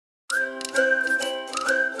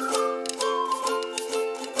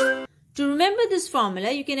remember this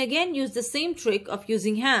formula, you can again use the same trick of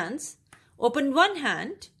using hands. Open one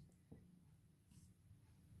hand.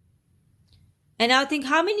 And now think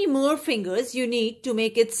how many more fingers you need to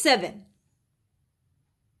make it 7.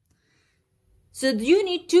 So you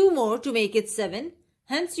need 2 more to make it 7.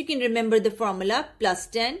 Hence you can remember the formula plus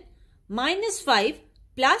 10 minus 5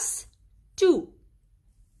 plus 2.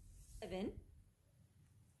 7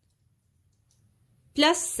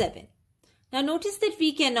 plus 7. Now notice that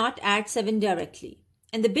we cannot add 7 directly.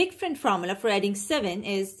 And the big friend formula for adding 7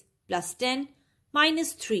 is plus 10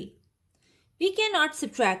 minus 3. We cannot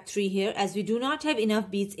subtract 3 here as we do not have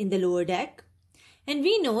enough beads in the lower deck. And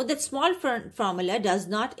we know that small friend formula does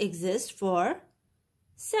not exist for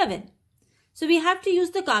 7. So we have to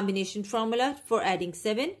use the combination formula for adding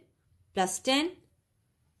 7 plus 10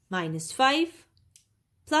 minus 5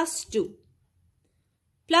 plus 2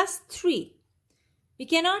 plus 3. We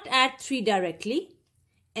cannot add 3 directly,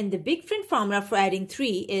 and the big friend formula for adding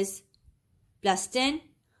 3 is plus 10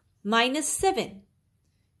 minus 7.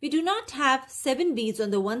 We do not have 7 beads on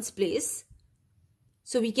the ones place,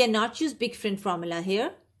 so we cannot use big friend formula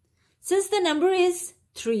here. Since the number is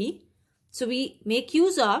 3, so we make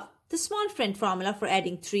use of the small friend formula for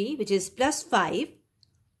adding 3, which is plus 5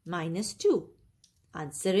 minus 2.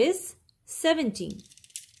 Answer is 17.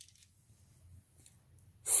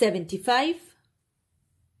 75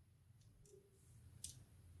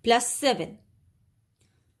 plus 7.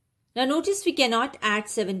 Now notice we cannot add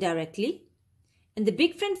 7 directly, and the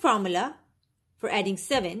big friend formula for adding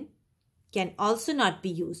 7 can also not be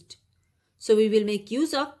used. So we will make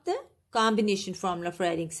use of the combination formula for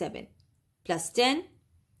adding 7. Plus 10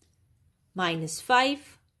 minus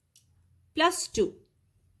 5 plus 2.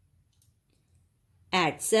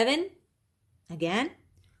 Add 7. Again,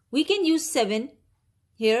 we can use 7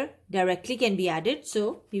 here directly can be added.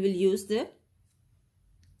 So we will use the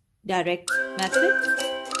direct method.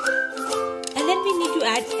 And then we need to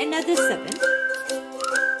add another 7.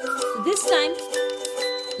 So this time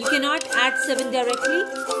you cannot add 7 directly.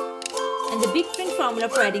 And the big friend formula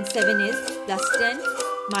for adding 7 is plus 10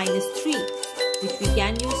 minus 3, which we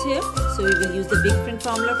can use here. So we will use the big friend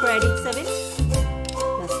formula for adding 7.